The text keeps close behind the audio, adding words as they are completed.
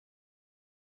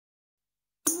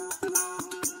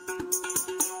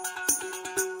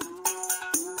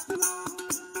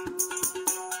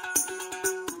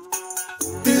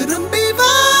திரும்பி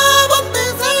வா வந்து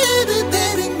செய்து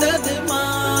தெரிந்தது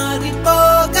மாறி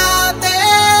போகாதே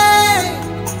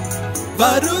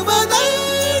வருவதை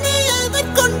நீ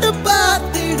எதிர்கொண்டு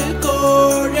பார்த்திடு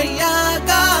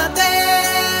கோழையாகாதே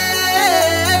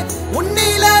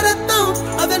உன்னில் அர்த்தம்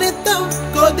அதனித்தம்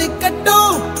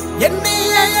கொதிக்கட்டும்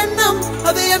எண்ணிய எண்ணம்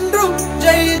அது என்றும்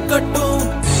ஜெயிக்கட்டும்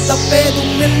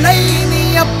தப்பேதும் இல்லை நீ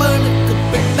அப்பனுக்கு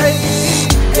பிள்ளை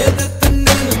எதிர்த்து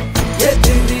நில்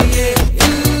எதிரியே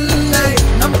இல்லை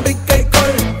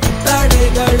நம்பிக்கைக்குள்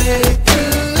தடைகளே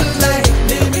இல்லை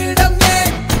நிமிடம்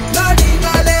ஏன்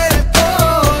நொடிகளே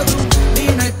போதும்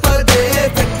நினைப்பதே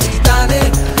வெற்றிதானே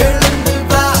எழுந்து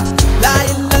வா லா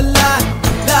இல்லல்லா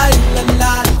லா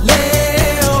இல்லல்லா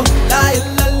லேயோ லா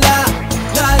இல்லல்லா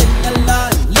லா இல்லல்லா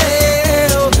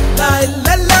லேயோ லா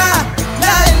இல்லல்லா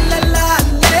லா இல்லல்லா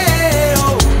லேயோ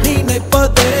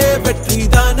நினைப்பதே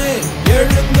வெற்றிதானே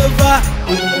எழுந்து வா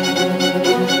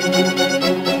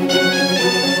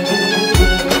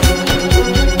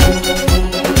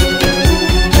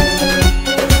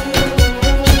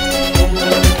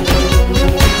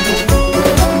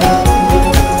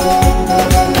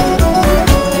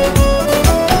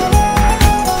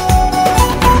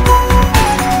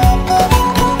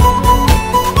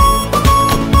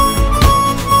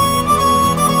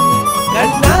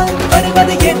கண்ணால்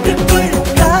வருவதை ஏற்றுக்கொள்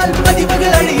கால்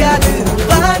பதிவுகள் அழியாது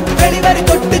வான் வெளிவரை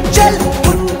கொட்டுச் செல்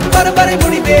உன் பரம்பரை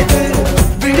முடிவேது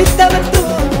விழித்தவன்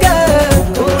தூங்க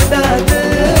கூடாது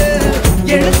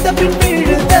எழுத்த பின்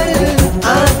விழுதல்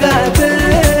ஆகாது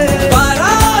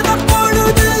வராத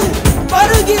பொழுது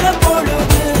வருகிற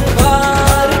பொழுது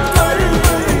வாருக்குள்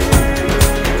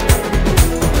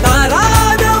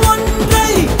தராத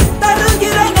ஒன்றை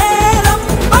தருகிற நேரம்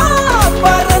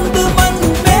பறந்து மண்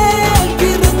மேல்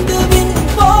இருந்து விண்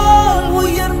போல்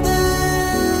உயர்ந்து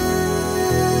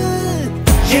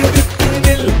எதிர்த்து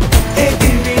நில்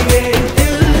எதிரியே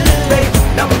இல்லை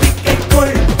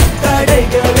நம்பிக்கைக்குள்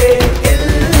தடைகளே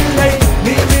இல்லை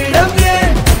நிமிடம்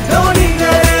ஏன்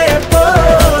நொடிகளே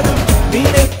போதும்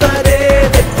நினைப்பதே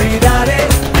வெற்றிதானே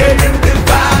எழுந்து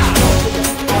வா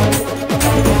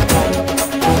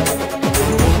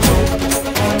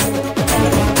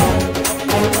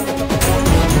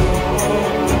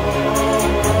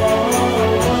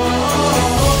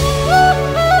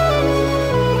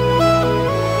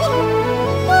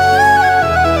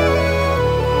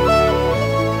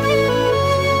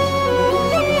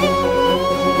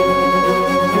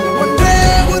ஒன்றே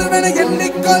ஒருவனை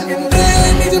எண்ணிக்கொள் என்றே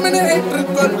நிஜமென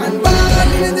ஏற்றுக்கொள் அன்பால்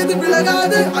நினைந்தது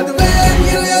விலகாது அதுவே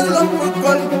இறையருள்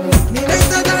ஒப்புக்கொள்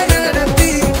நினைத்ததை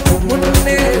நடத்தி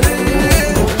முன்னேறு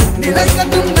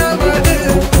நிலைக்கட்டும் நமது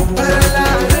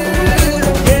வரலாறு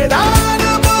ஏதான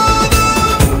போதும்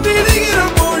விடுகிற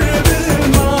பொழுது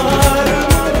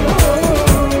மாறும்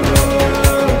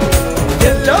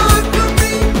எல்லோருக்கும்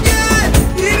இங்கே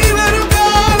இனி வரும்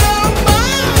காலம்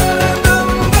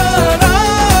மாறணும்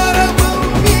ஆரம்பம்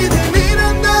இது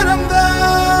நிரந்தரம்தான்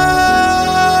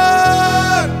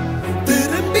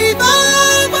திரும்பி வா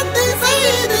வந்து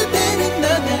செய்து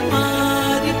தெரிந்தது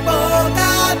மாறி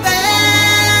போகாதே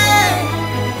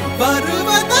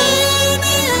வருவதை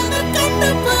நீ எதிர்கொண்டு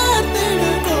பார்த்திடு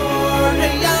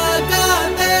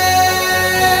கோழையாகாதே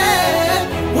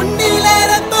உன்னில்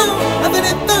ரத்தம் அது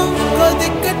நித்தம்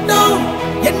கொதிக்கட்டும்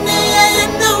எண்ணிய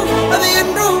எண்ணம் அது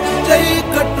என்றும்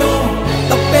ஜெயிக்கட்டும்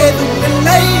தப்பேதும்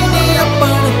இல்லை நீ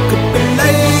அப்பனுக்கு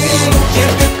பிள்ளை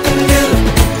எதிர்த்து நில்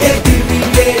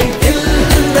எதிரியே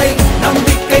இல்லை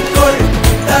நம்பிக்கைக்குள்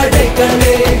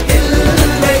தடைகளே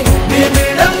இல்லை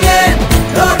நிமிடம் ஏன்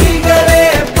நொடிகளே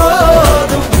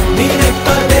போதும்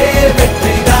நினைப்பதே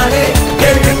வெற்றிதானே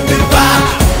எழுந்து வா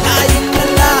லா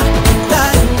இல்லல்லா லா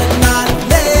இல்லல்லா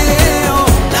லேயோ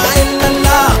லா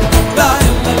இல்லல்லா லா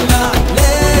இல்லல்லா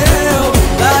லேயோ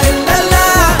லா இல்லல்லா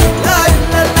லா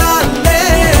இல்லல்லா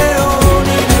லேயோ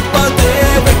நினைப்பதே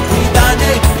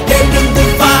வெற்றிதானே எழுந்து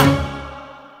வா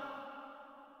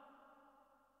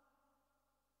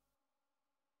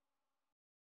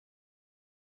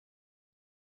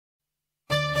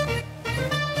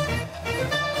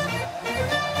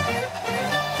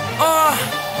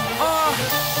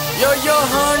Yo,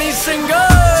 honey singer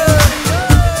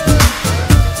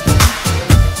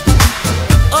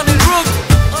on the roof.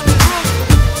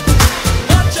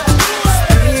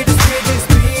 Speed,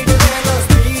 velo,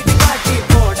 speed, kaati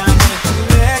podani.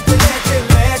 Late,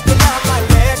 lama,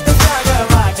 late,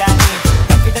 sagavadani.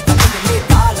 Takida takidi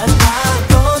taalanda,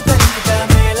 tondharikita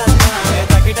melanda.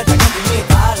 Takida takidi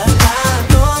taalanda,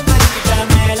 tondharikita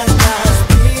melanda.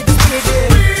 Speed,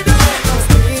 velo,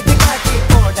 speed, kaati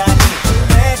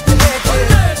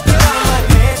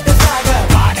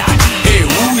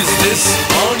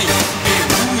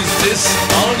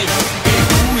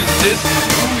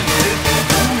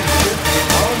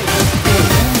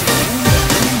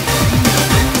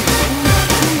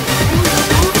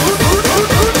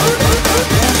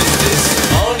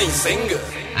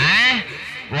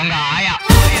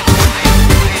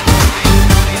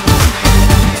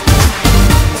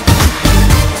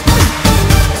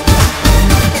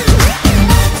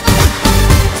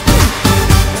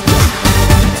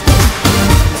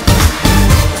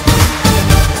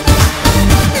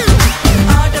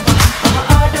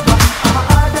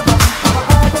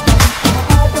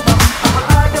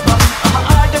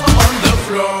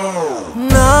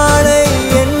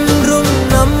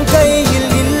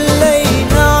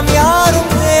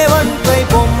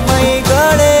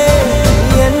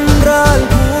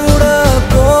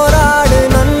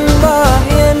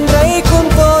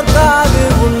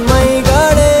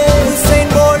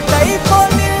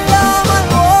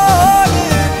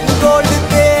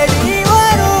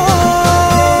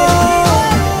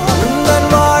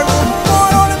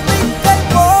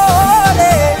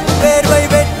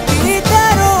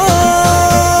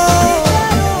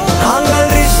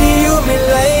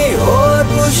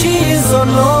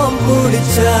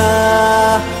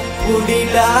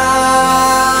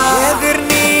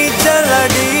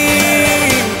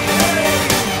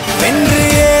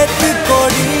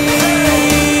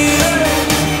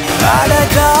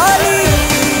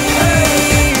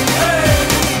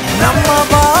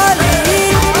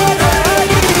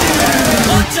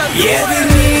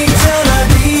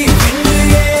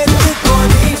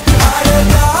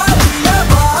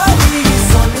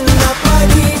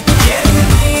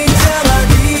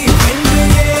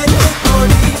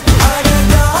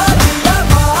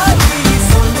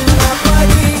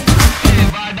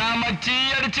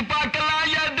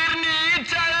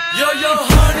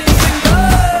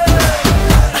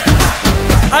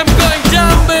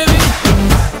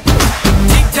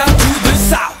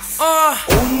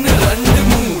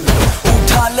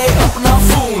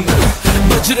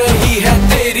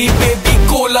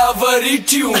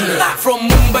From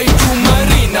Mumbai to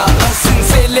Marina, Asin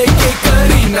se leke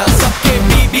Karina, sabke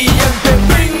BBM pe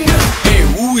bring. Hey,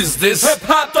 who is this? Hip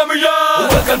Hop Tamila.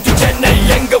 Welcome to Chennai,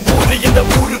 enga ooru indha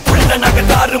oorukulla naga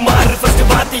taarumaru. First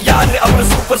paati yaru avara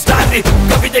superstar,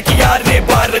 kavithakku yaru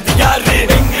bharati yaru.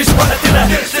 English padathila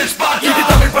this is part idu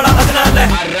Tamil pada adanala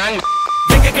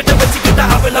enga kitta vechikita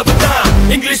avalavudha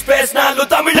English pesnalu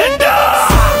Tamilanda.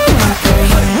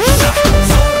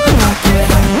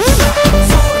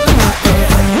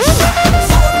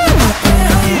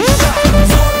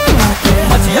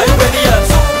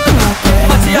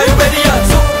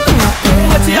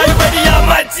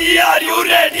 Are you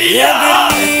ready?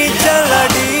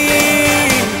 jaladi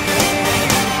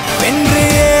venre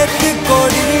ethi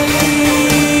kodi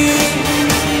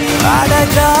ada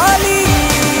jali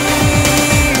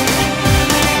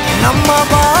namma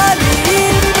bali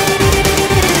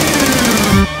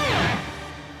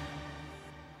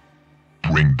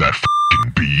bring that f***ing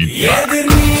beat back.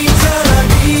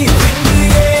 jaladi venre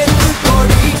ethi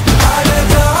kodi ada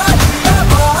jali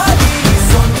bali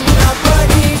sonna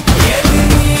padi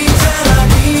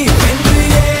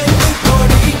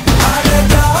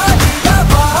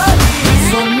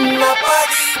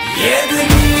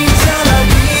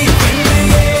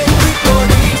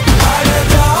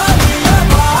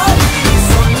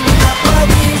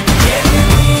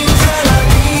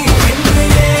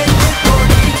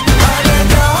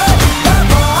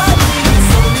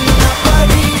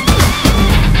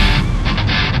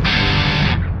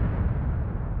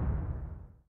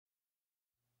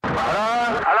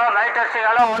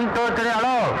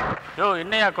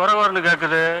என்னையா குறவர்னு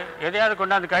கேக்குது? எதையாவது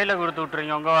கொண்டாந்து கையில கொடுத்து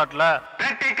விட்டுறீங்க உங்க வாட்டில்.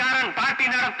 வேட்டைக்காரன் party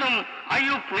நடத்தும்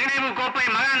ஐயூப் நினைவு கோப்பை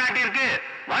மகா நாட்டிற்கு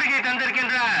வருகை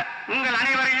தந்திருக்கின்ற உங்கள்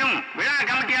அனைவரையும் விழா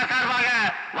கமிட்டியார் சார்பாக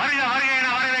வருக வருக என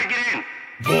வரவேற்கிறேன்.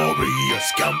 Warriors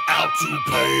come out to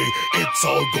play. It's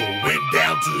all going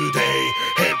down today.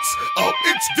 Heads up,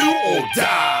 it's do or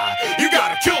die. You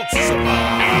gotta kill to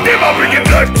survive. Them are bringing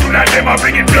blood tonight. Them are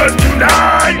bringing blood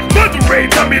tonight. But the rain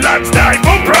tell me life's time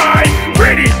for pride.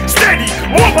 Ready, steady,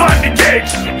 warm on the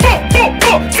cage.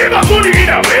 Give a money in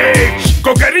a wage.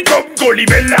 Go get it, come goalie,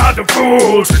 well out the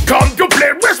fools. Come to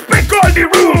play, respect all the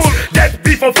rules. Death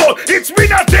before fall, it's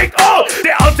winner take all.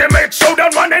 The ultimate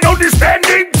showdown, one and only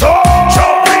standing tall.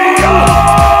 Champion!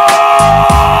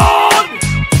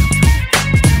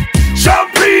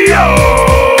 Champion!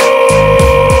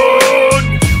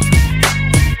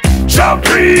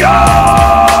 Champion!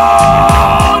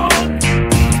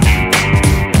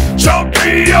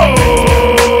 Champion!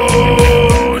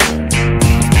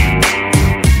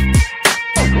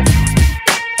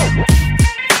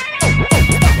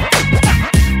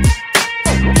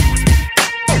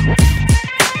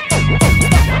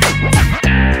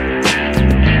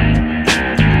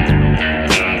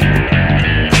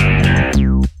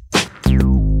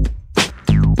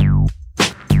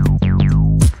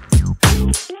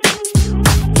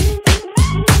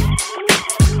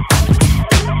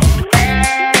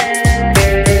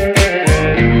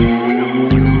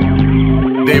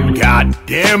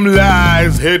 Goddamn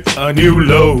lies hit a new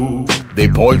low. They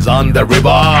boils on the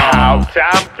river. How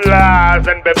time flies,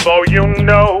 and before you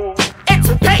know, it's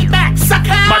payback,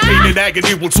 sucker. My pain and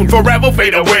agony will soon forever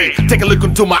fade away. Take a look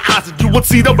into my eyes and you will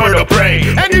see the bird of prey.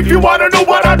 And if you wanna know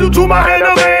what I do to my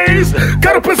enemies,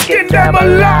 cut up and skin them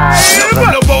alive.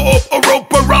 Never up a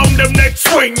rope around them neck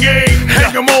swinging.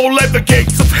 Hang them all at the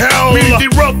gates of hell. Be the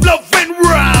rough, love and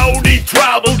rowdy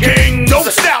tribal king.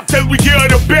 Don't stop till we hear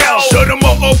the bell. Shut them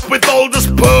up with all the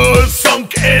spurs sunk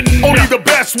in. Only the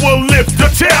best will live to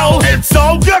tell. It's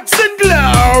all guts and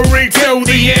glory till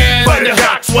the end. But the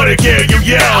cocks wanna hear you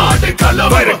yell.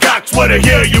 But the cocks wanna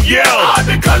hear you yell.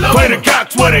 But the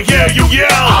cocks wanna hear you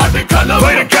yell. But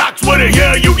the cocks wanna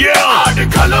hear you yell.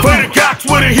 But the cocks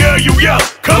wanna hear you yell.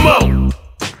 Come on.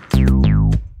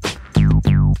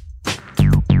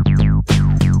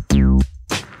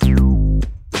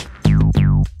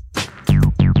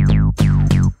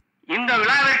 இந்த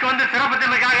விழாவிற்கு வந்து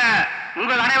சிறப்பித்தமைக்காக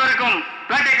உங்கள் அனைவருக்கும்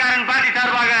வேட்டைக்காரன் party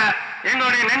சார்பாக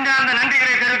எங்களுடைய நெஞ்சார்ந்த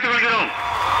நன்றிகளை தெரிவித்துக் கொள்கிறோம்.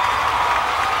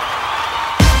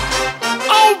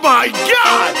 Oh my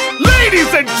God! Ladies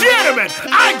and gentlemen,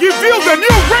 I give you the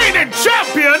new reigning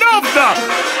champion of the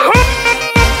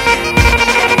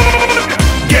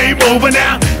Game over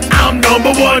now, I'm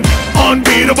number one,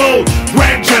 unbeatable,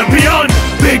 grand champion.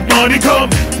 Big money come,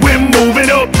 we're moving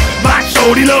up, my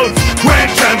shorty loves,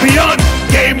 grand champion.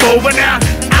 Game over now,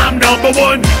 I'm number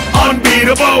one,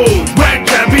 unbeatable, grand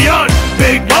champion.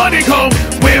 Big money come,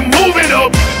 we're moving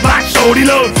up, my shorty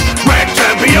loves, grand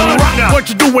champion. What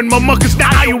you doing, my muckers?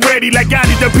 Now are you ready? Like I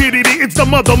need the pity, it's the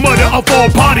mother of all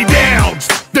party downs.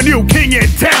 The new king in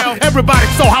town. Everybody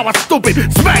saw how I stupid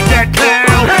smack that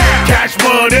clown. Cash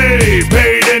money,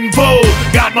 paid in full.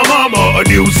 Got my mama a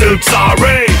new silk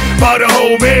saree. For the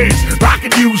homies,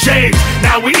 rockin' new shades.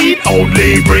 Now we eat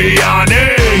only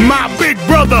biryani. My big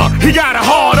brother, he got a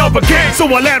heart of a king, so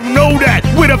I let him know that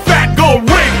with a fat gold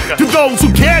ring. To those who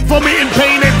cared for me in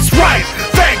pain and strife,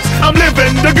 thanks, I'm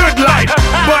living the good life.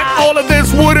 But all of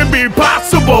this wouldn't be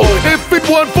possible if it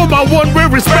weren't for my one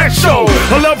very special.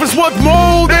 Her love is worth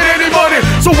more than any money,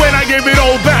 so when I gave it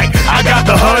all back, I got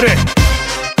the honey.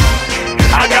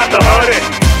 I got the honey.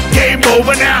 Game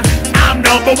over now, I'm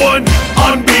number one,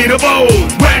 unbeatable,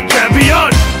 grand champion.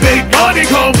 Big money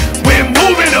come, we're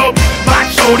moving up, my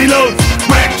shorty loves,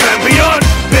 grand champion.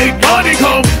 Big money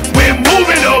come, we're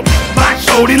moving up, my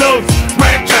shorty loves,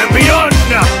 grand champion.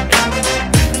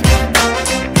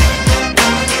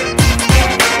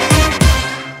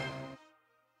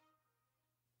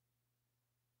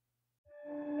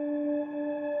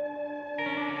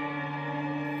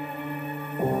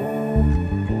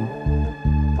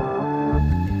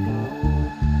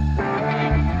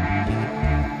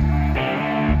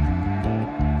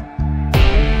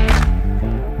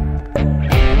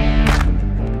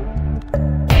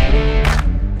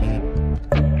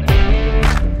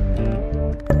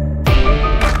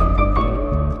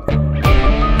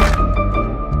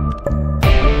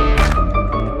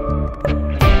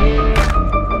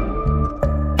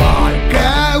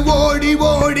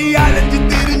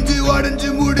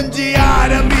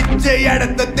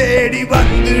 இடத்தை தேடி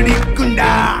வந்து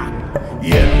நிக்குண்டா.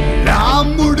 எல்லாம்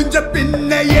முடிஞ்ச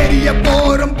பின்ன எரிய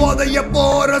போறோம், புதைய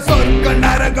போற சொர்க்க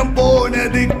நரகம்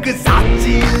போனதுக்கு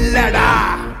சாட்சி இல்லடா.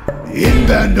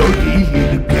 இந்த நொடி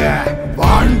இருக்க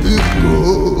வாழ்ந்துக்கோ,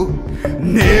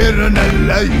 நேரம்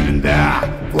நல்லா இருந்தா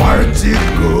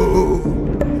வாழ்ச்சிக்கோ.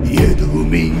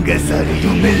 எதுவும் இங்க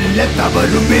சரியும் இல்ல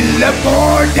தவறும் இல்ல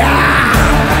போடா.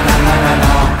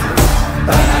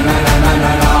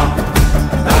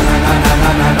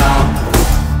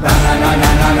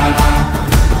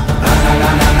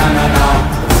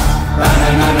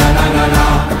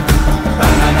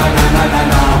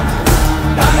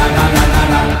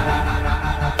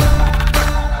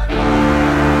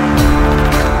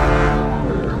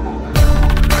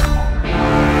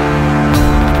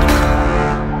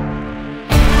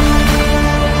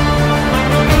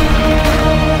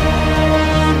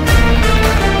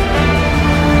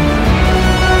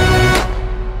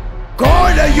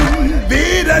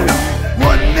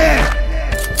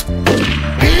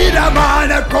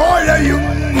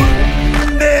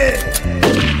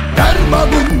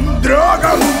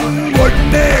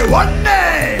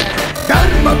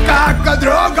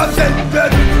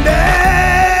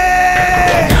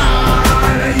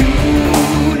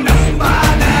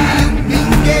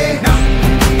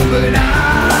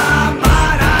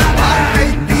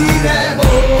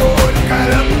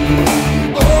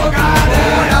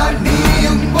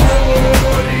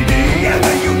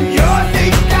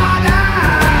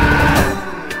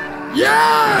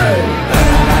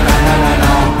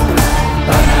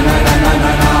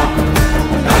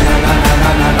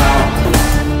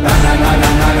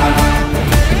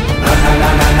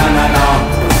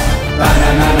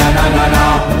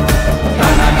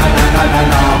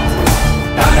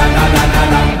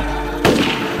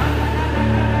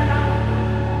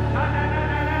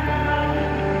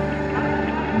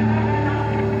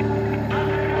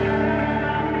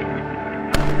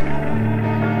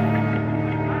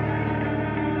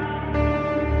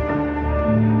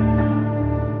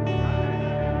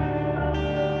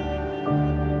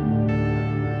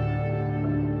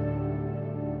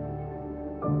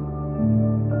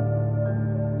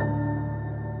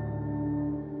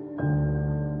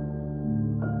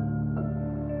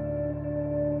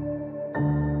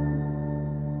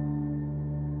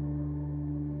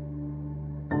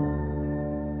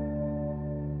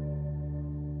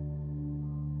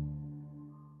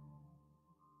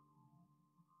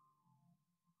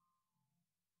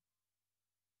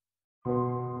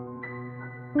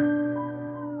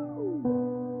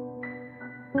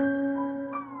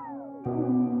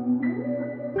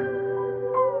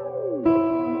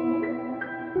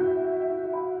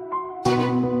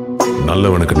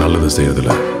 நல்லவனுக்கு நல்லது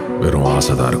செய்யறதுல வெறும்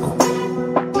ஆசைதான் இருக்கும்.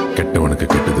 கெட்டவனுக்கு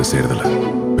கெட்டது செய்யறதுல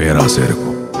பேராசை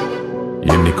இருக்கும்.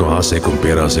 என்னைக்கும் ஆசைக்கும்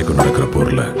பேராசைக்கும் நடக்கிற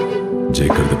போர்ல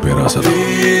ஜெயிக்கிறது பேராசை.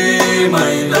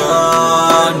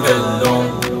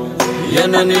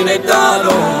 என்ன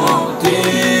நினைத்தாலும்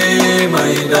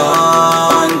தீமைதான்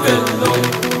வெல்லும்.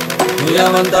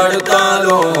 எவன்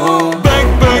தடுத்தாலும்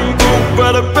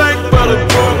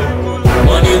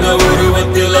மனித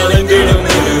உருவத்தில் அலங்கிடும்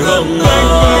மிருகம்.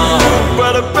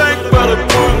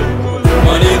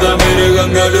 மனித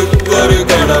மிருகங்களுக்கு ஒரு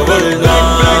கடவுள்.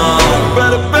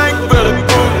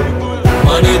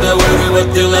 மனித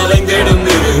உருவத்தில் அலங்கிடும்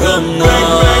மிருகம்.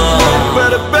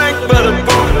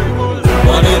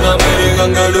 மனித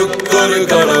மிருகங்களுக்கு ஒரு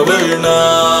கடவுள்.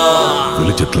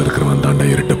 வெளிச்சத்தில் இருக்கிறவன் தாண்டா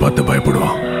இருட்டை பார்த்து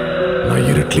பயப்படுவான். நான்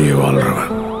இருட்டிலேயே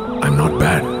வாழ்றவன். I'm not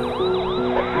bad,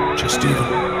 just evil.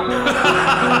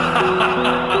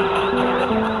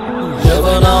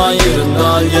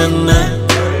 எவனாயிருந்தால் என்ன,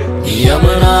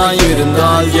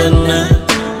 யமனாயிருந்தால் என்ன,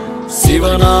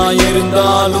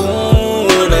 சிவனாயிருந்தாலும்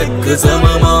உனக்கு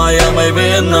சமமாய்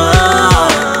அமைவேன்.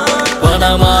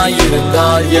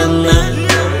 பணமாயிருந்தால் என்ன,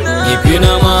 நீ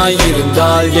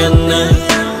பிணமாயிருந்தால் என்ன,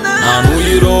 நான்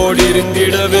உயிரோடு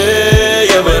இருந்திடவே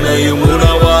எவனையும்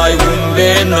உணவாய்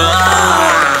உண்டேன்.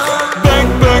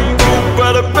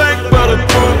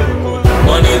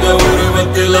 மனித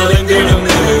உருவத்தில் அலங்கிடும்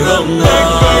மிருகம்.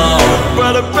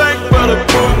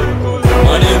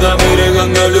 மனித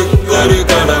மிருகங்களுக்கு ஒரு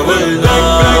கடவுள்.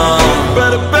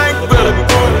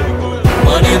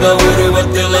 மனித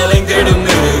உருவத்தில் அலங்கிடும்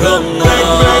மிருகம்.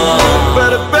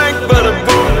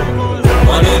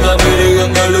 மனித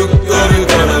மிருகங்களுக்கு ஒரு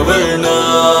கடவுள்.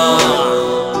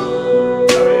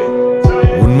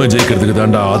 உண்மை ஜெயிக்கிறதுக்கு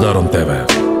தாண்டா ஆதாரம் தேவை.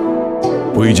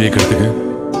 பொய் ஜெயிக்கிறதுக்கு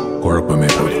குழப்பமே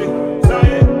போய்.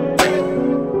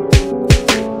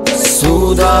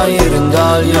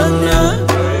 சூதாயிருந்தால் என்ன,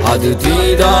 அது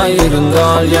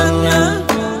தீதாயிருந்தால் என்ன,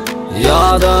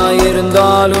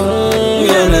 யாதாயிருந்தாலும்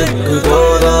எனக்கு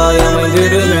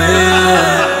தோதாயமைந்திடுமே.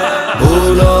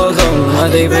 பூலோகம்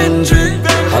அதை வென்று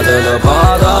அதல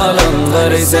பாதாளம்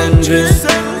வரை சென்று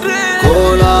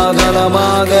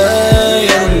கோலாகலமாக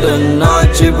எந்த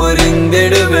ஆட்சி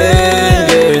புரிந்திடுவேன்.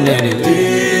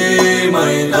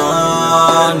 தீமைதான்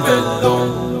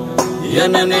வெல்லும்.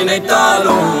 என்ன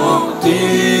நினைத்தாலும்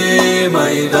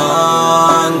தீமைதான்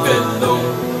வெல்லும்.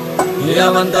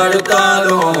 எவன்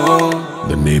தடுத்தாலும்.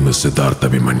 The name is Siddhartha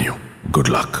Abhimanyu. Good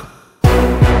luck.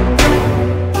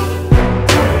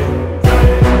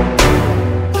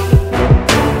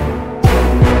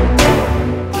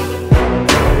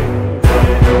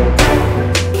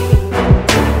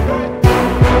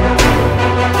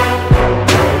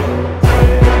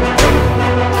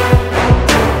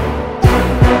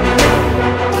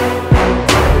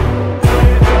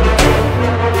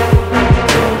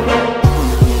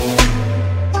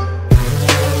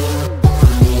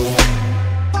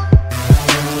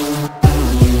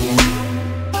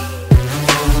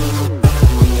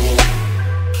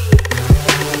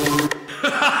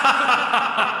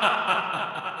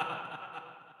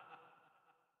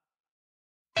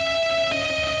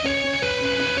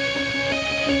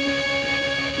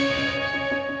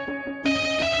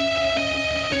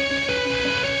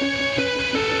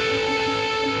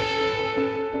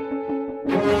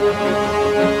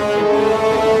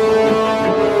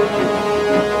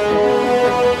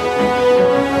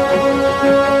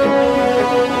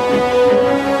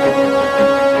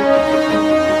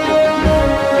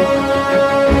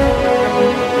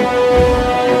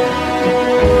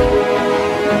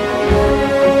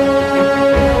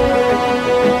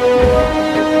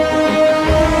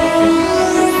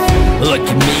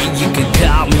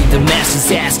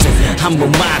 I'm a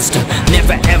monster,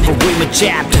 never ever read my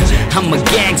chapter. I'm a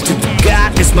gangster, the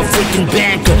God is my freaking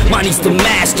banker. Money's the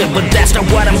master, but that's not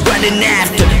what I'm running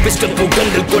after. Pistol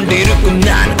புகழ்ந்து கொண்டிருக்கும்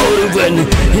நான் ஒருவன்.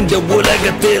 இந்த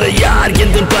உலகத்தில் யார்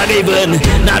எந்த பகைவன்?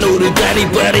 நான் ஒரு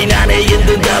தனிப்படை, நானே எந்த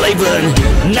தலைவன்.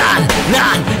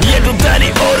 நான் என்று தனி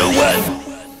ஒருவன்.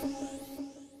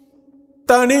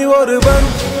 தனி ஒருவன்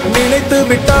நினைத்து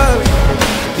விட்டால்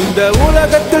இந்த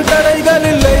உலகத்தில் தடைகள்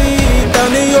இல்லை.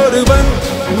 தனி ஒருவன்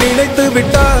நினைத்து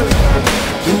விட்டால்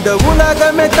இந்த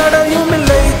உலகமே தடையும்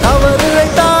இல்லை. தவறு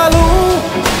இழைத்தாலும்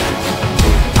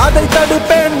அதை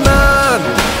தடுப்பேன் நான்.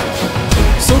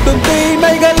 சுடும்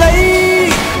தீமைகளை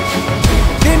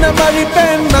தினம்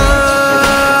அழிப்பேன் நான்.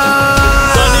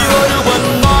 தனி ஒருவன்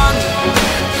நான்,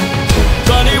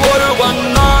 தனி ஒருவன்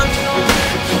நான்,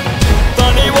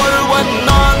 தனி ஒருவன்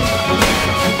நான்,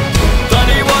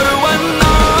 தனி ஒருவன்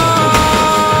நான்,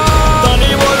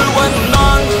 தனி ஒருவன்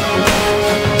நான்.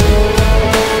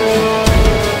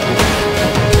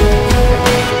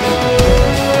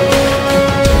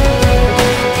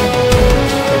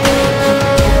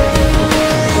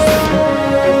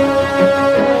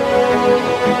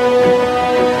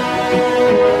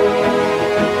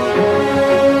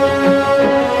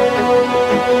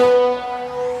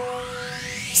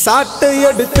 சாட்டை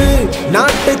எடுத்து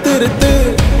நாட்டை திருத்து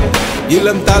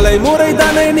இளம் தலைமுறை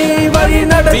தானே நீ வழி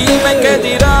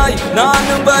நடத்திமைக்கெதிராய்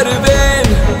நானும்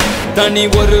வருவேன் தனி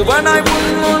ஒருவனாய்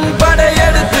முன்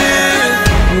படையெடுத்து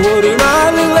ஒரு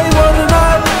நாள் இல்லை ஒரு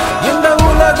நாள் இந்த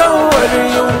உலகம்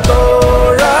வழியும்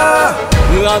தோழா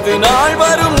அது நாள்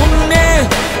வரும் முன்னே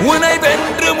உன்னை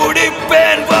வென்று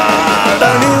முடிப்பேன்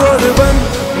தனி ஒருவன்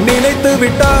நினைத்து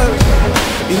விட்டால்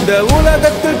இந்த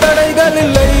உலகத்தில் தடைகள்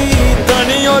இல்லை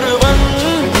தனியொருவன்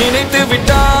நினைத்து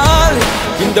விட்டால்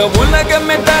இந்த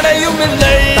உலகமே தடையும்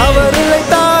இல்லை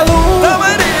தவறிழைத்தாலும்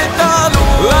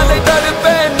அதை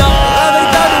தடுப்பேன்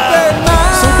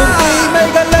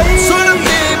சுடும்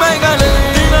தீமைகளை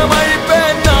தினம்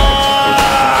அழிப்பேன்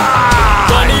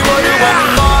தனி ஒருவன்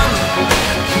நான்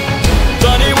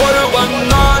தனி ஒருவன்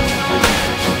நான்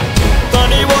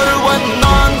தனி ஒருவன்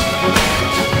நான்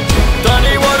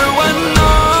தனி ஒருவன்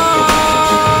நான்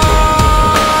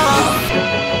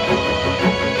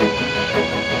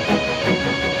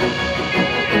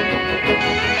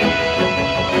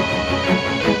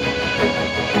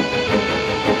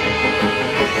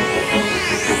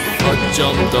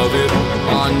அச்சம் தவிர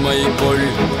ஆண்மை கொள்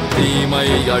தீமை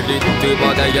அழித்து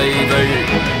பகையைகள்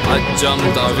அச்சம்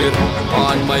தவிர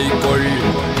ஆண்மை கொள்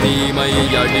தீமை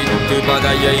அழித்து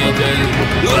பகையைகள்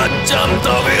அச்சம்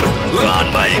தவிர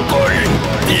ஆண்மை கொள்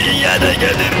தீயதை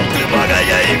எதிர்த்து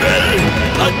பகையைகள்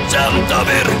அச்சம்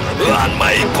தவிர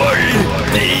ஆண்மை கொள்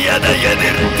தீயதை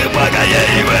எதிர்த்து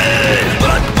பகையைகள்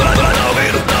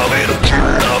தவிர தவிர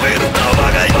தவிர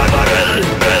பகை பகல்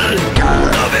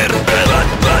தவிர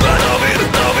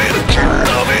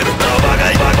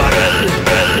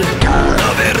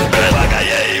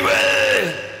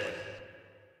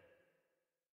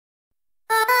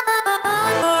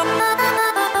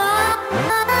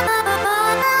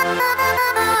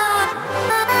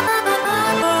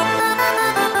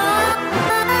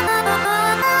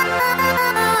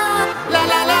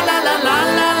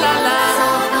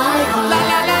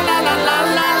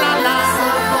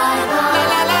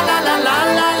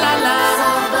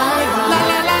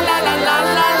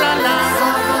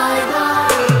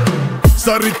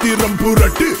சரித்திரம்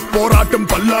புரட்டு போராட்டம்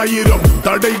பல்லாயிரம்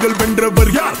தடைகள்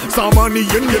வென்றவர் யார்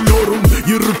சாமானியன் எல்லோரும்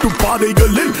இருட்டு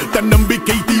பாதைகளில்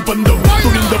தன்னம்பிக்கை தீபந்தம்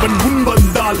துணிந்தவன் முன்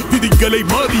வந்தால் விதிகளை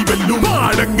மாறி வெல்லும்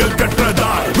பாடங்கள்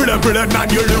கற்றதால் விட விட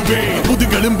நான் எழுவேன்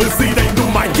முதுகெலும்பு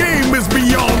சிதைந்தும் my game is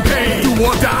beyond pain you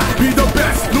or die be the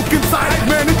best look inside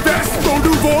manifest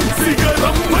தொடுவோம்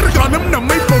சிகரம் மறுகாலம்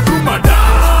நம்மை போற்றுமாடா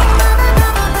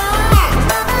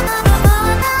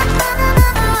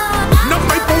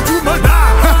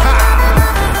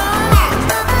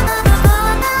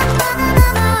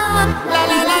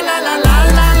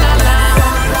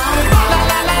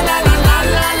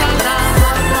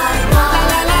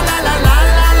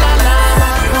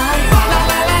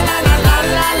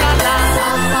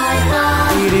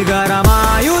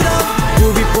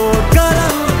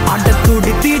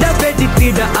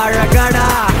அழகடா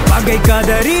பகை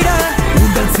கதறிட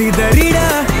உடல் சிதறிட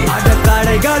அட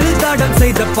தடைகள் தடம்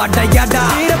செய்த படையடா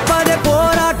இருப்பதே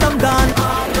போராட்டம் தான்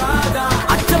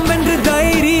அச்சம் வென்று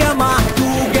தைரியமா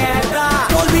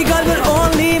தோல்விகள் will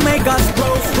only make us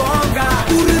grow stronger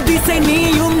உறுதி செய்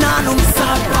நீயும் நானும்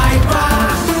survivor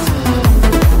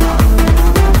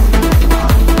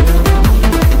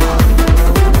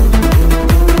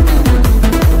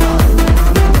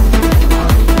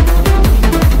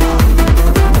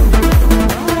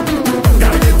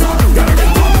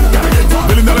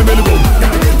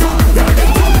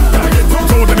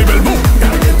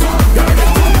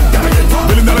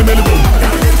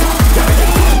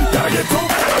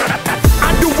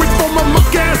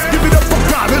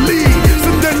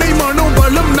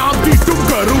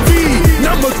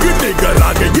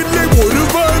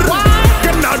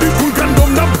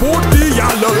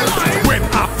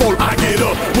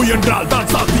முயன்றால் தான்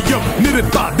சாத்தியம்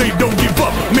நிறுத்தாதே don't give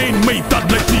up மேன்மை தான்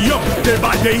லட்சியம் day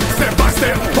by day step by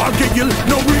step வாழ்க்கையில்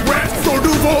no regrets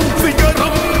தொடுவோம்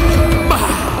சிகரம்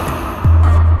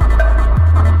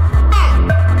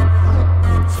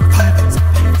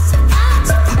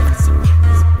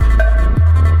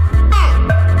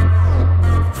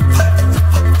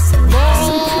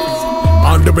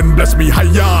Underman bless me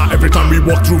higher every time we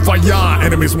walk through fire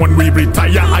enemies when we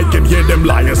retire I can hear them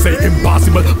liars say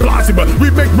impossible plausible we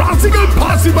make radical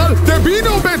possible there be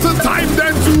no better time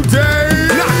than today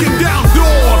knocking down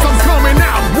doors I'm coming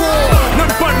out war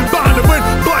none but Barnabas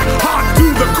black heart to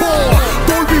the core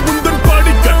தோல்வி உந்தன்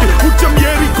படிக்கட்டு உச்சம்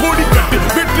ஏறி கோடிக்கட்டு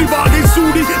வெற்றி வாகை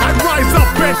சூடி I rise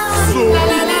up and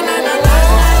soar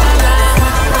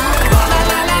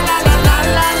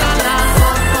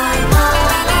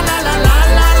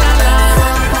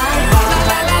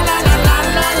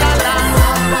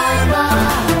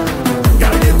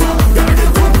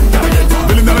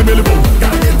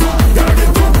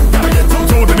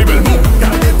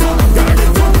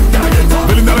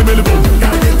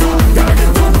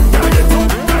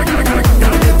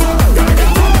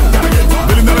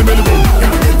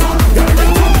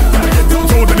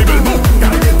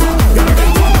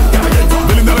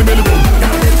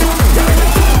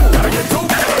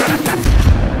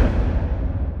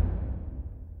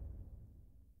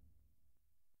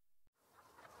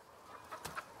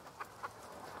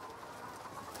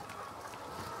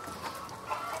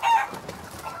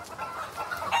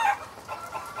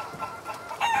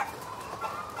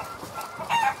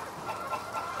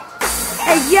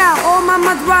Hey yeah, all my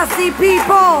Madrasi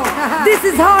people, this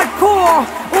is hardcore,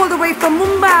 all the way from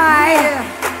Mumbai.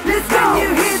 Let's go. When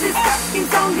you hear this fucking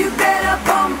song, you better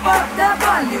pump up the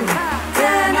volume.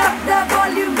 Turn up the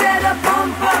volume, better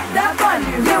pump up the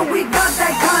volume. Yeah, we got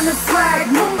that kind of swag.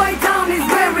 Mumbai town is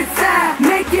where it's at.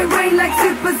 Make it rain like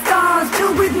superstars,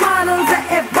 chill with models at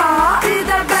F-bar. See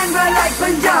that banga like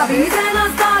Punjabis, and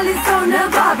our style is so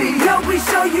nababi. Yo, we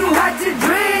show you how to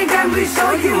drink, and we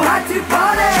show you how to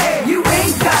party. You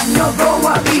ain't got no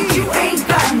Goa beach, you ain't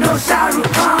got no Shah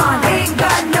Rukh Khan, ain't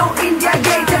got no India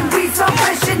Gate, and we so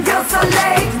fresh and you're so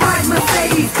late. Ride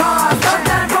Mercedes cars, got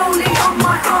that rolling on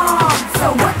my arm. So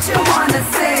what you wanna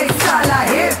say? Sala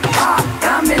hip hop,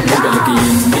 Tamil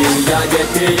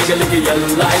எங்களுக்கு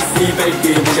LIC வெட்டி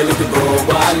உங்களுக்கு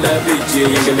கோவால beach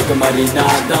எங்களுக்கு மரினா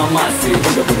தமாசு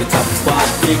உங்க ஒரு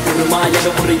சப்பாத்தி குருமா எங்க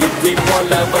ஒரு இட்லி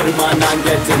போல வருமா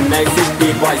நாங்க சென்னை சிட்டி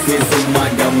பாய்ஸ் சும்மா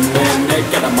கம்மென்னு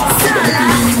கிளமா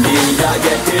இந்தியா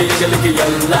கேட்டு எங்களுக்கு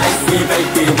LIC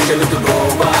வெட்டி உங்களுக்கு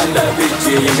கோவால பீச்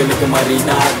எங்களுக்கு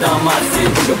மரினா தமாசு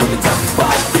உங்க ஒரு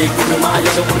சப்பாத்தி குருமா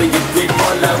எங்க ஒரு இட்லி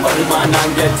போல வருமா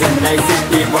நாங்க சென்னை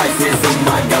சிட்டி பாய்ஸ்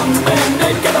சும்மா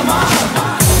கம்மென்னு கிளமா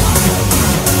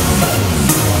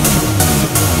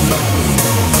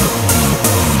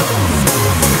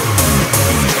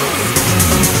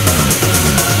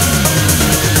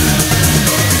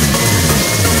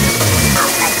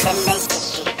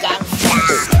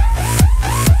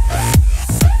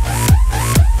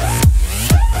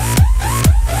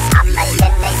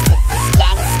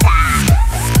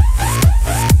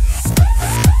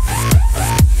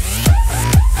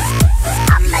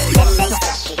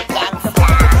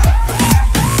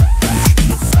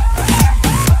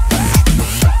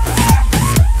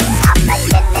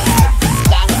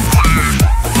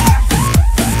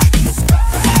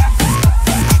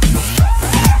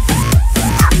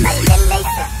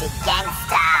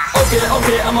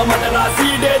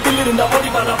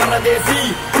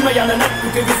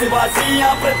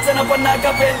பிரச்சனை பண்ணாக்க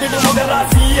பேந்துட்டு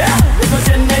முகராசி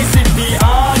சென்னை சிட்டி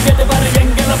கேட்டு பாரு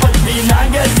எங்களை பத்தி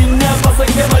நாங்க சின்ன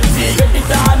பசங்க வச்சு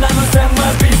கட்டித்தான் நானும் செம்ம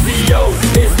பிசியோ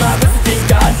விசிட்டிங்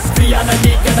கார்டு ஃப்ரீயான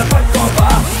டீ கடை பக்கம் வா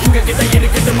உங்ககிட்ட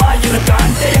இருக்குது மாயிரம்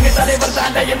காண்டு எங்க தலைவர்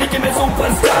தாண்ட என்னைக்குமே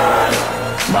சூப்பர் ஸ்டார்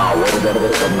நான் ஒரு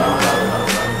தடவை சொன்னா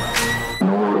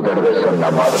 100 தடவை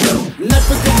சொன்ன மாதிரி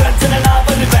நட்புக்கு பிரச்சனை நான்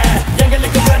வருவேன்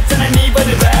எங்களுக்கு பிரச்சனை நீ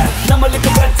வருவ நம்மளுக்கு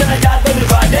பிரச்சனை யார்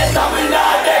வருவாடே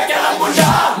தமிழ்நாடே கிளம்புண்டா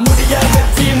முடிய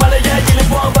வச்சு மலைய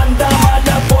இழுப்போம் வந்தா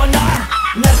மாட்டா போனா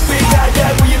நட்புக்காக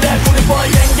உயிரை கொடுப்போம்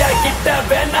எங்க கிட்ட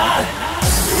வேணா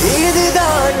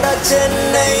இதுதாண்டா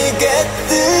சென்னை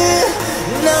கெத்து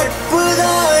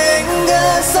நட்புதான் எங்க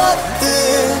சத்து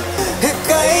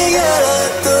கைகளை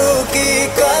தூக்கி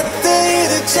கத்து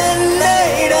இது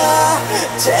சென்னைடா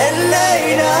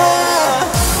சென்னைடா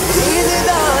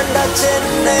இதுதாண்டா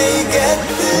சென்னை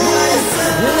கெத்து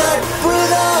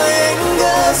நட்புதான் எங்க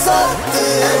சத்து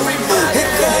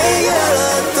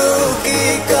கைகளை தூக்கி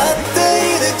கத்து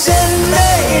இது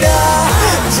சென்னைடா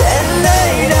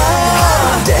சென்னைடா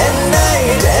Chennai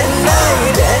Chennai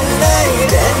Chennai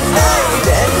Chennai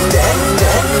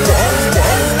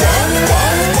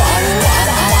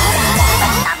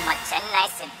Chennai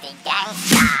City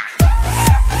Gangsta.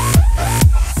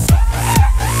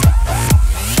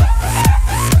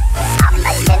 I'm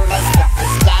a Chennai City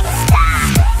Gangsta.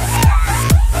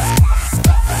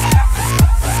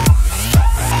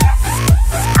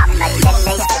 I'm a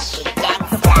Chennai City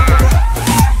Gangsta.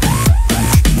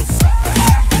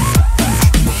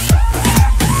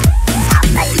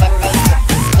 I'm a Chennai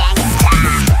City Gangsta.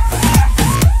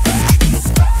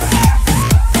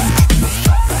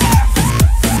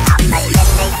 I'm a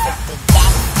Chennai City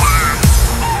Gangsta.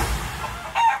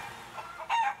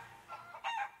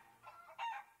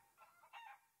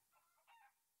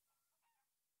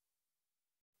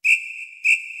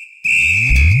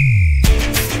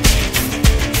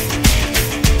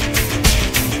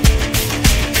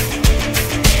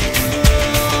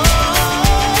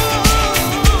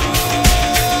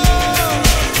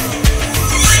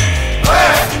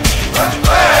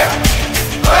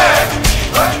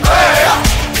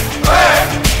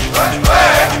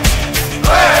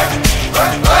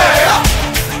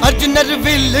 அர்ஜுனர்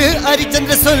வில்லு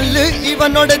ஹரிச்சந்திர சொல்லு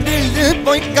இவனோட தில்லு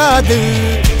பொய்க்காது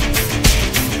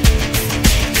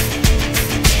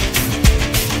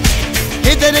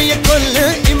இதனைய கொல்லு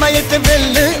இமயத்தை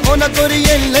வெல்லு உனக்கு ஒரு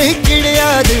எல்லை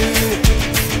கிடையாது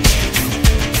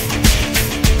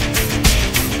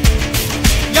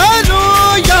யாரோ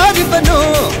யாரிவனோ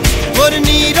ஒரு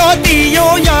நீரோ தீயோ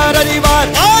யார்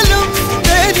அறிவார் ஆளும்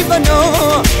வேறிவனோ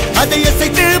அதை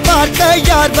அசைத்து பார்க்க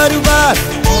யார் வருவார்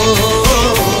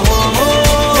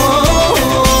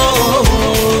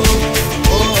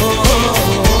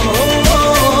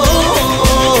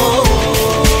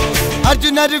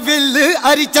அர்ஜுனர் வில்லு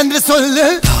ஹரிச்சந்திர சொல்லு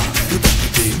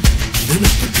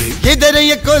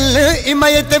எதிரைய கொல்லு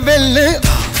இமயத்தை வெல்லு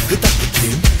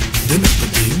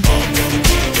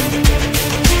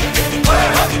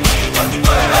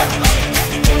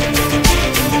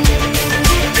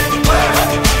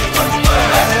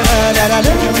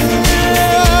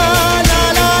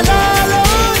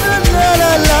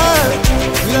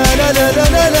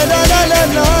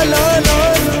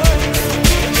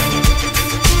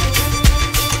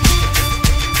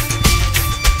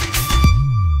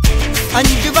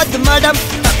அஞ்சுவது மடம்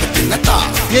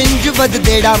எஞ்சுவது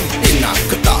தேடம்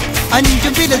அஞ்சு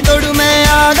வித தொடுமை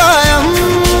ஆகாயம்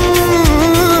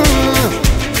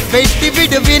வெட்டி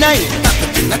விடு வினை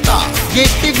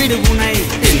எட்டி விடு உனை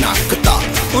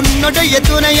உன்னுடைய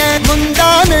துணைய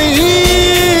முந்தானை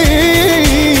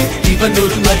இவன்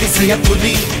ஒரு அதிசய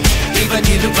புலி இவன்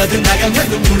இருபது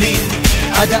நகங்களும் மொழி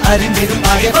அது அறிந்திடும்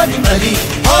ஆயவனின் வலி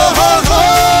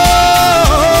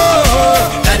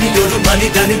தனியொரு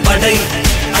மனிதனின் படை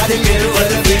அதில்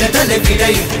எழுவது விடுதலை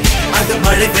விடை அது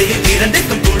மழை பெய்யும்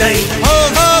இரண்டுக்கும் துணை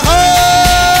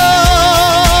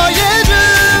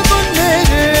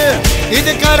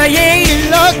இது கரையே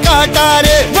இல்ல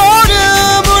காட்டாரு ஓடு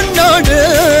முன்னோடு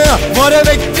ஒரு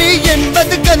வெற்றி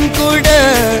என்பது கண்கூட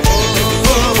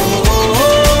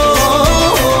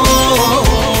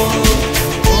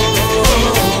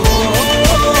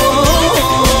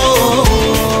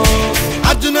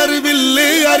அர்ஜுனர் வில்லு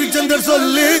ஹரிச்சந்தர்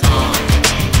சொல்லு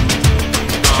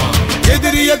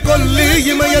எதிரிய கொல்லு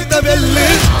இமயத்த வெல்லு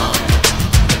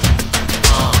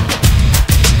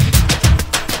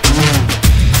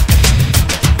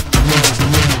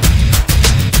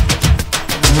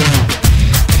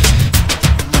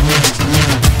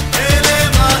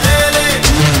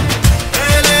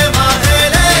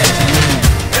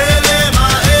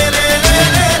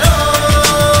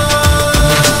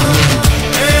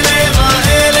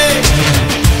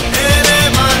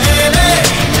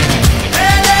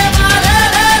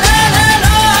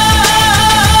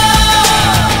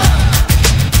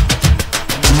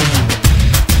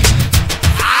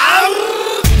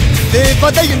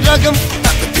தேவதையின் ரகம்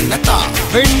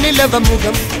வெண்ணிலவ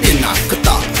முகம்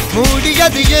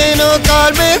மூடியது ஏனோ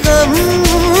கார்மேகம்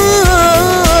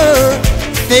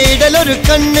தேடல் ஒரு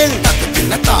கண்ணில்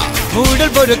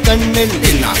மூடல் ஒரு கண்ணில்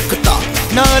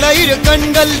நாலாயிர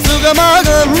கண்கள்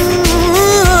சுகமாகும்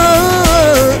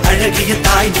அழகிய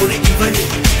தாய்மொழி இவள்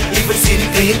இவள்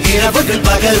சிரிக்கையில் இரவுகள்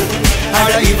பகல்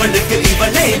அழ இவளுக்கு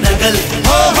இவளே நகல்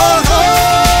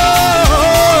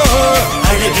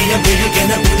அழகிய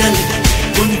மெழுகென உடல்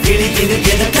உன் விழியில்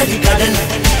என கரிகடல்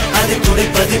அதை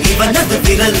துடைப்பது இவனது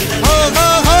விரல்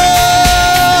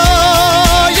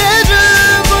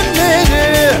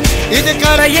இது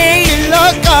கரையே இல்ல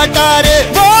காட்டாரு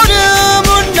ஓடு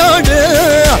முன்னோடு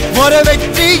ஒரு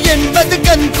வெற்றி என்பது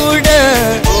கண்கூட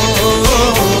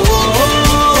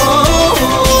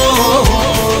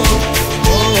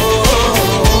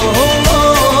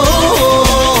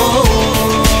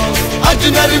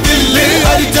அர்ஜுனர் வில்லு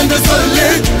ஹரிச்சந்திர சொல்லு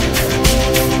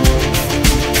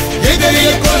எதிரிய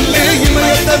கொல்லு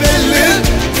இமயத்த வெல்லு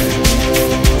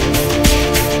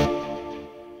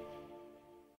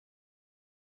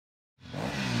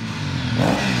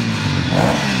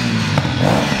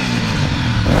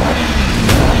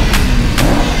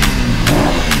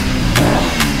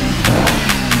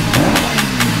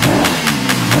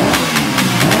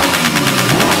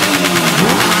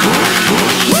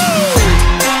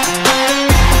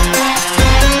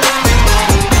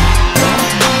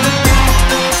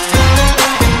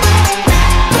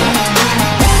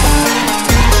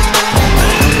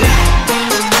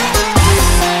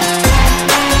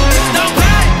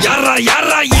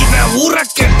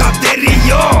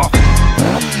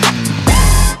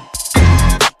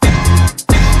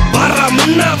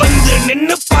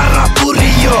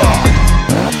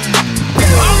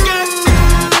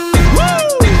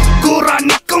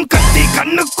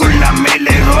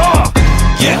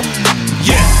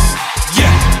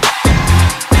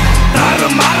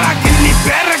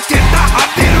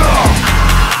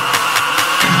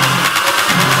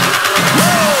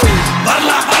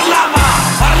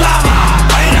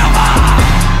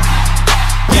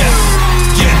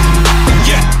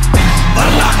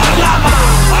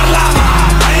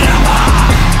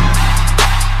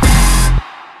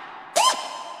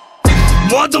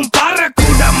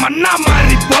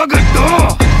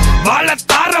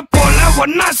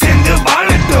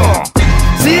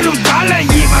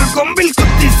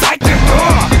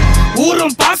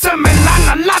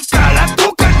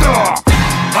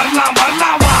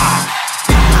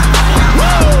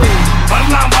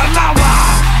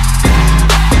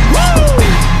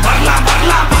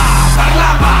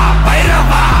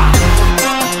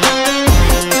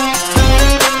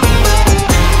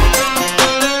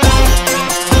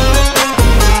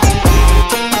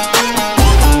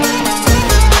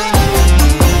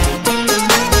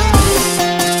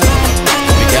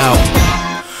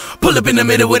Pull up in the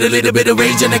middle with a little bit of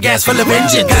rage and a gas full of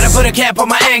engine. Gotta put a cap on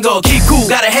my angle, keep cool,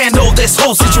 gotta handle this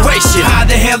whole situation. How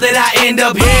the hell did I end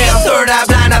up here? I'm third eye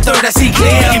blind, I'm third I see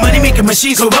clear. Money making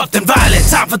machines corrupt and violent.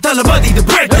 Time for Talabadi to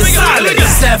break the silence.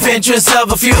 Self-interest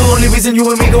of a few, only reason you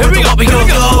and me go into what we go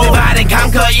through. Divide and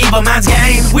conquer evil man's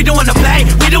game. We don't wanna play,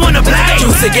 we don't wanna play.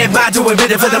 Choose to get by, do a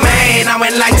bit for the main. Now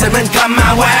enlightenment come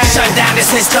my way. Shut down the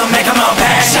system, make them all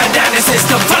pay. Shut down the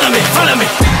system, follow me, follow me.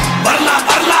 Barla,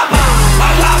 barla, ba,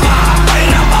 barla, ba,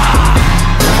 baila, ba.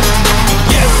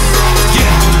 Yeah,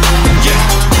 yeah, yeah.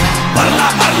 Barla,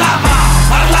 barla, ba,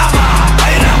 barla, ba,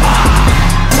 baila, ba.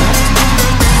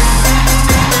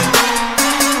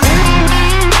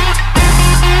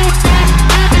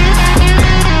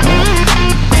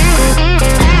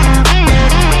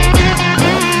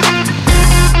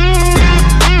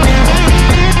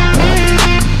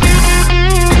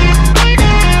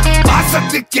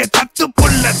 பாசத்துக்கே தத்து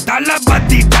புள்ள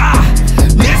தளபதிடா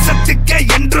நேசத்துக்கே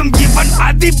என்றும் இவன்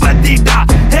அதிபதிடா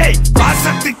ஹே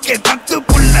பாசத்துக்கே தத்து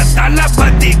புள்ள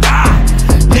தளபதிடா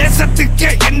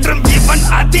நேசத்துக்கே என்றும் இவன்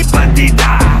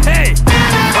அதிபதிடா ஹே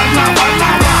வல்லா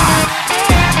வல்லா வா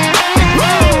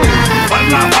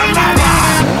வல்லா வல்லா வா.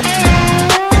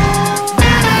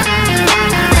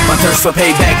 My thirst for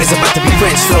payback is about to be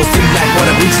quenched. Flow free like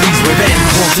water, bleach leaves revenge.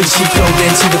 Won't flee sheep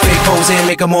clothing, see the fake hoes and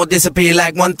make them all disappear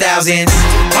like 1,000.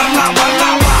 Walla walla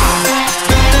wa.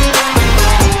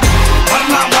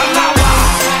 Walla walla wa.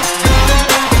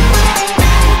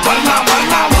 Walla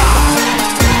walla wa.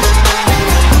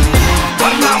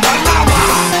 Walla walla wa.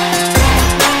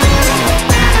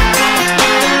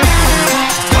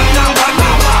 Walla walla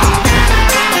wa.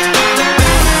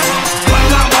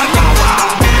 Walla walla wa.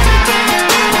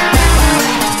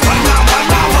 Walla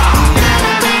walla wa.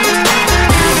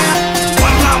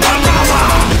 Walla walla wa.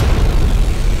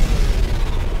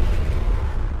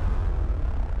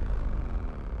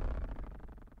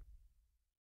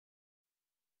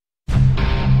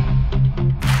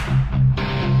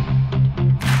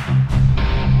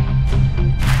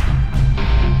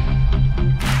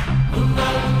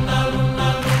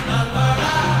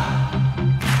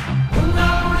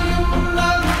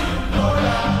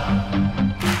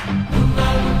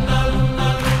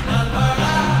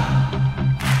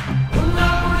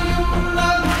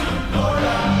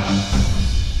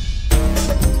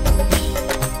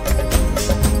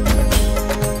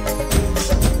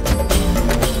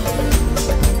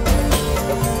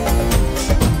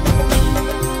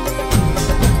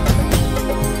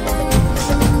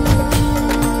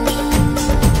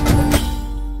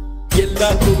 எல்லா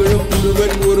புகழும்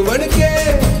ஒருவன் ஒருவனுக்கே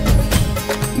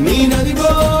நீ நதி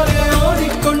போல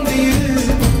ஓடிக்கொண்டீரு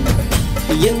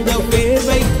எந்த பேர்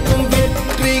வைக்கும்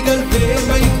வெற்றிகள் பேர்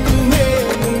வைக்குமே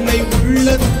உன்னை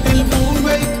உள்ளத்தில் பூர்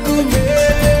வைக்குமே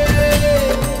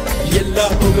எல்லா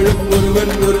புகழும்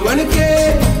ஒருவன் ஒருவனுக்கே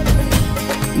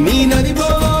நீ நதி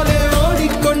போல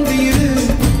ஓடிக்கொண்டீரு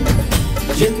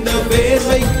எந்த பேர்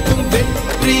வைக்கும்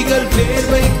வெற்றிகள் பேர்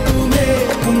வைக்குமே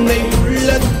உன்னை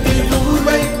உள்ளத்தில் பூர்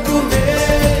வைக்குமே.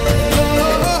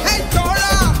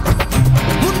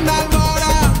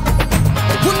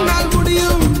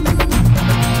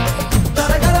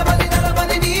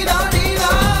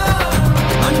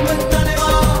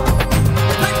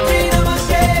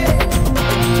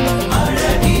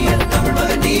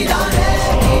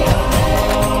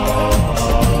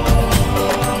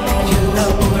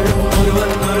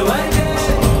 ஒருவன் ஒருவன்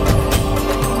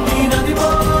நீ நதி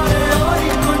போல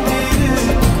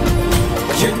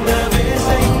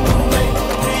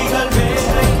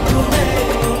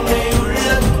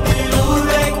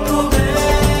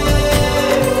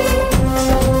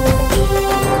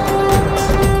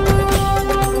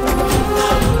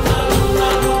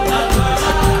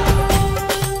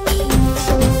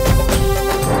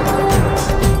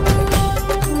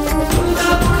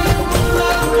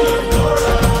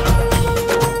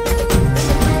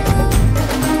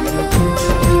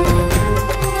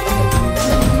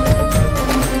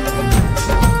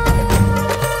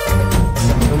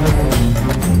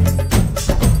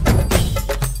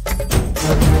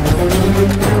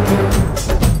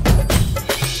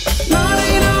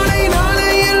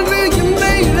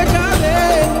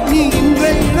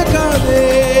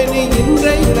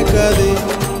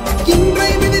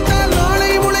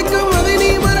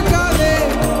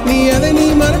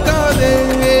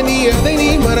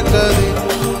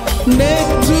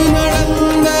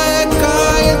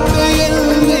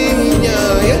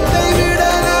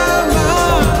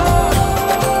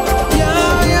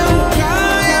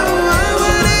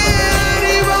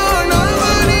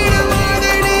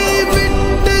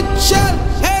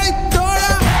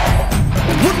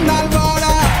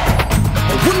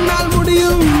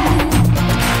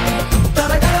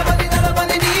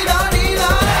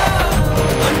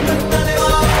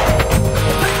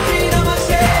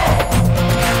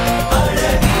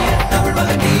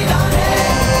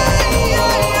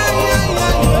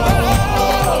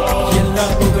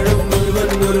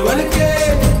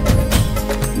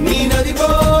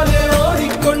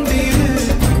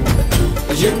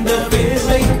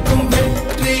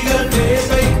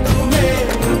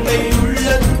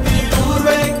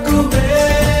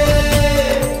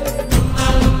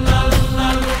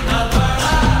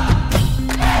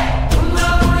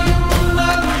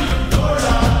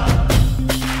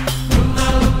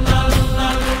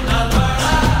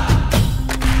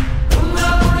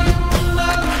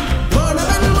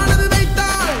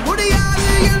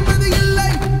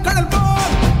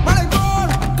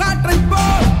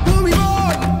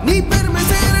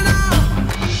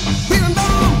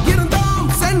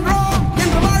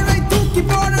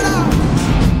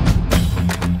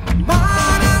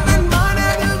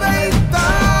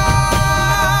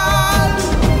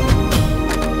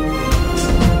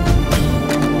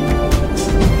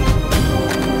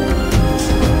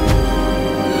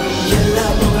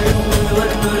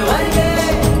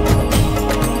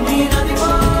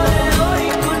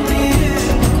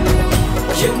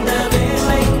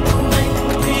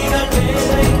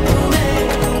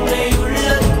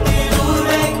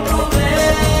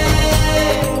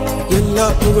எல்லா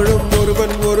புகழும்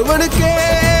ஒருவன் ஒருவனுக்கே.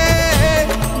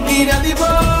 நீ நதி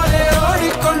போல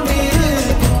ஓடிக்கொண்டீரு.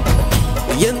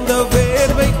 எந்த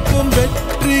வேர்வைக்கும்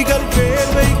வெற்றிகள்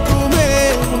வேர்வைக்குமே.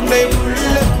 உன்னை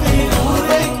உள்ளத்தில்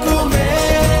ஊர்வைக்குமே.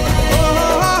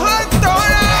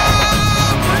 தோழா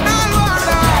முன்னால்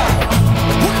வாடா.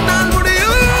 உன்னால்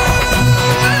முடியும்.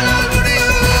 உன்னால்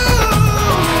முடியும்.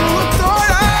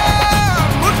 தோழா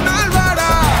முன்னால்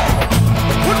வாடா.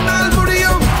 உன்னால்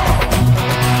முடியும்.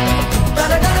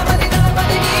 தரகணபதி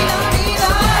கணபதி நீலா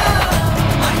நீலா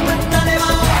அன்பன்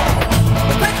தலைவா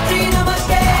வெற்றி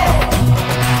நமக்கே.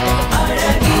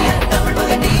 அழகிய தமிழ்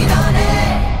மகன் நீதானே.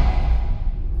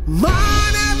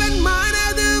 மாணவன்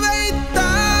மனது வைத்தால்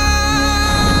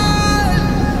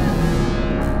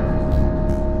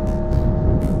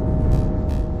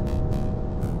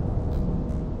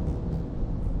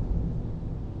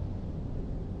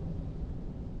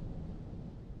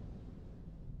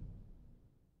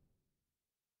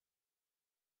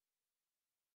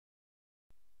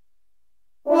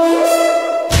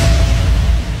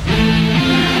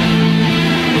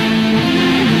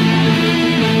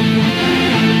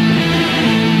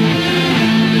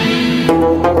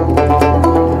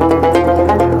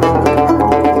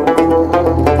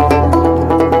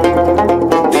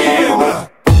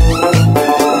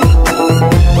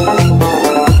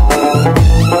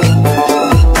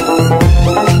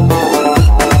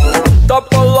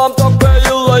தப்பெல்லாம் தப்பே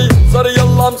இல்லை,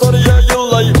 சரியெல்லாம் சரியே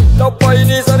இல்லை. தப்பை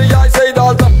நீ சரியாய்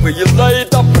செய்தால் தப்பு இல்லை,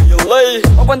 தப்பு இல்லை.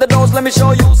 Open the doors, let me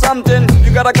show you something.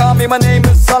 You gotta call me, my name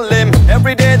is Salim.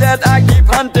 Every day that I keep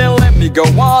hunting, let me go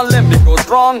on, let me go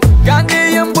strong.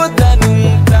 Ganiyam budanum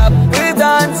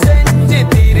tappudan senji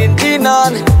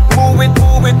thirindinan. Move it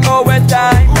over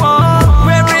time.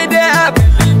 Every day I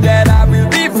believe that I will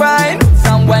be fine.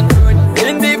 Someone good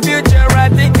in the future, I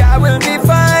think I will be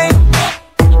fine.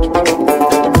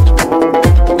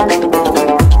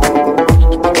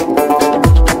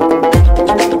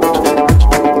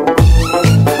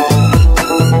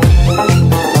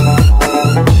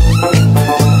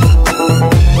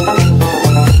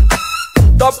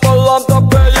 தப்பெல்லாம்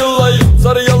தப்பே இல்லை,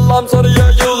 சரியெல்லாம் சரியே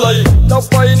இல்லை.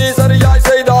 தப்பை நீ சரியாய்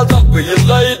செய்தால் தப்பு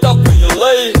இல்லை, தப்பு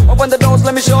இல்லை. Open the doors,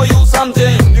 let me show you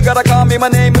something. You gotta call me, my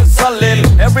name is Salim.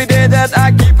 Every day that I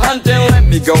keep hunting, let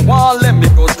me go on, let me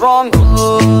go strong.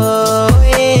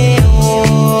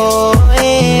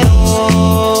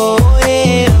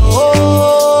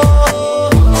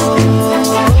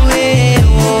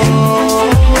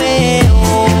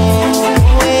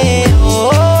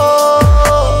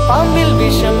 பாம்பில்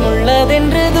விஷம்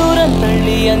உள்ளதென்று தூரம்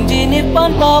தள்ளி அஞ்சி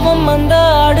நிற்பான். பாவம் அந்த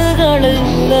ஆடுகளை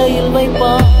உலையில்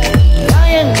வைப்பான்.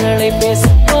 நியாயங்களை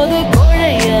பேசும்போது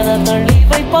கோழை என தள்ளி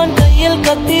வைப்பான். கையில்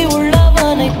கத்தி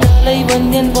உள்ளவனை தலைவன்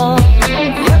என்பான்.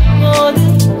 எப்போது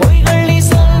பொய்கள் நீ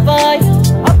சொல்வாயோ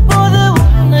அப்போது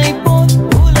உன்னை போல்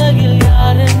உலகில்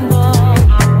யார் என்பான்.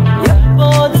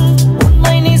 எப்போது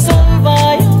உண்மை நீ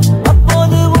சொல்வாயோ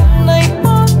அப்போது உன்னை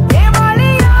போல் ஏமாளி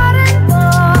யார்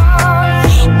என்பான்.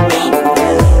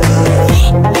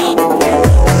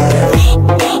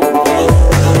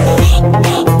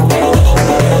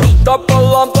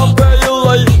 தப்பெல்லாம் தப்பே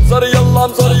இல்லை,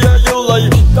 சரியெல்லாம் சரியே இல்லை.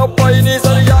 தப்பை நீ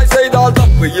சரியாய் செய்தால்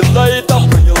தப்பு இல்லை,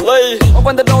 தப்பு இல்லை.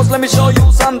 Open the doors, let me show you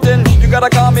something. You gotta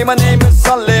call me, my name is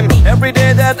Salim. Every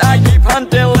day that I keep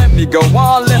hunting, let me go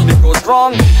on, let me go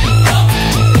strong.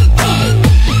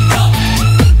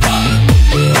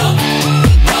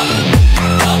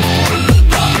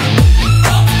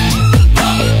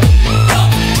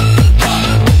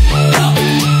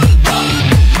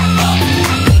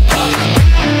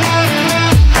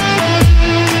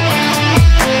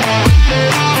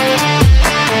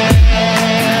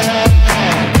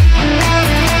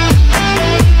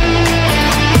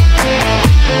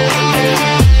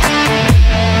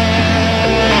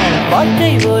 வாழ்க்கை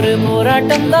ஒரு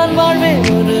போராட்டம் தான், வாழ்வே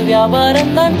ஒரு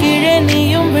வியாபாரம் தான். கீழே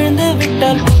நீயும் விழுந்து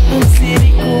விட்டால் புத்தும்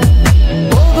சிரிக்கும்.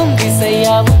 போகும்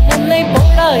திசையாவும் உன்னை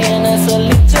போடா என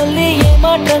சொல்லி சொல்லி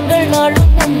ஏமாற்றங்கள்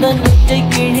நாளும் உந்தன் நெஞ்சை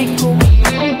கிழிக்கும்.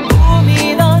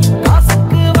 பூமிதான்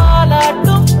காசுக்கு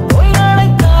வாலாட்டும், பொய்களை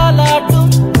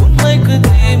தாலாட்டும், உண்மைக்கு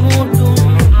தீமூட்டும்.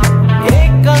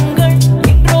 ஏக்கங்கள்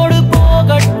இன்றோடு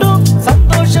போகட்டும்,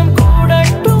 சந்தோஷம்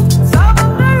கூடட்டும்,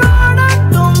 சாபங்கள்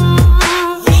ஆடட்டும்.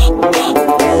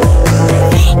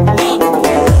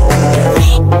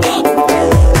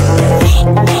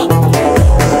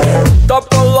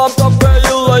 தப்பெல்லாம் தப்பே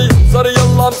இல்லை,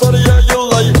 சரியெல்லாம் சரியே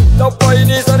இல்லை. தப்பை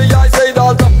நீ சரியாய்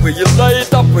செய்தால் தப்பு இல்லை,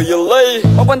 தப்பு இல்லை.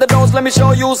 Open the doors, let me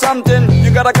show you something.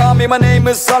 You gotta call me, my name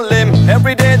is Salim.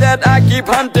 Every day that I keep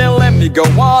hunting, let me go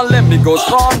on, let me go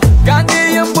strong.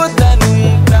 Ganiyam budanum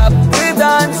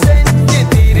tappudan senji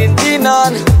thirindinan.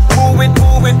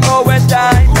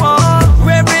 die.